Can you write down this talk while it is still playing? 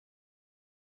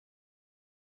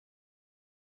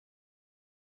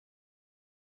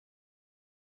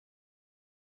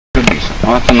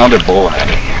Well, that's another bullhead.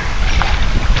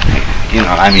 You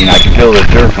know, I mean, I could feel the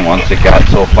jerk once it got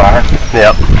so far.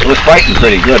 Yep. It was fighting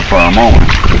pretty good for a moment.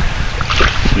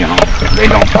 You know, they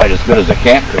don't fight as good as a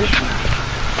catfish.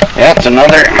 That's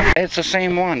another. It's the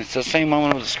same one. It's the same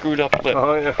one with a screwed up lip.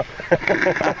 Oh, yeah.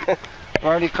 I've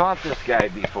already caught this guy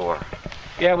before.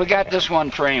 Yeah, we got this one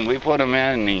trained. We put him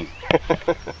in and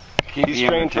He's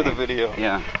trained for the video.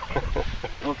 Yeah.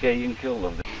 Okay, you can kill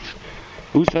them.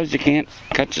 Who says you can't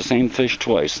catch the same fish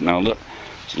twice? Now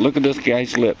look at this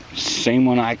guy's lip. Same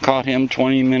one I caught him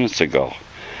 20 minutes ago.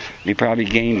 He probably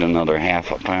gained another half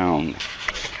a pound.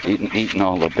 Eating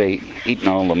all the bait, eating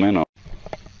all the minnow.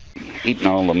 Eating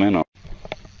all the minnow.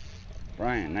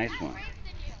 Brian, nice one.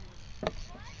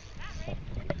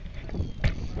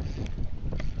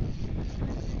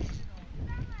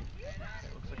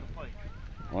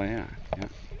 Oh yeah, yeah.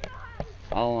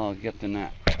 I'll get the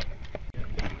net.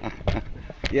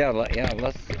 yeah,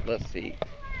 let's see.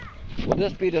 Will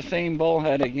this be the same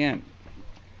bullhead again?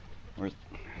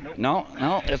 Nope.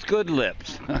 No, it's good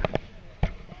lips.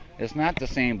 It's not the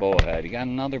same bullhead. You got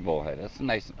another bullhead. That's a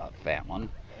nice fat one.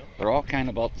 They're all kind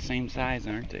of about the same size,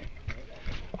 aren't they?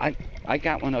 I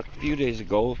got one a few days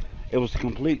ago. It was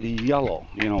completely yellow,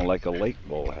 you know, like a lake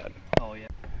bullhead. Oh yeah.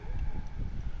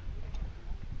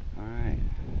 All right.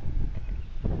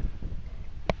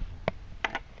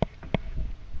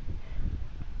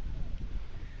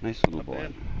 Nice little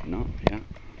boy. No, yeah.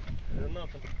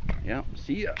 Nothing. Yeah,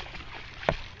 see ya.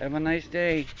 Have a nice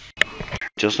day.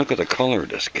 Just look at the color of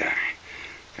this guy.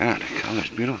 God, the color's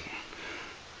beautiful.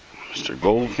 Mr.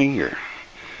 Goldfinger.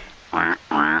 I'm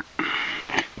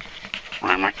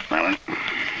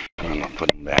gonna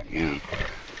put him back in.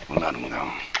 We'll let him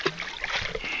go.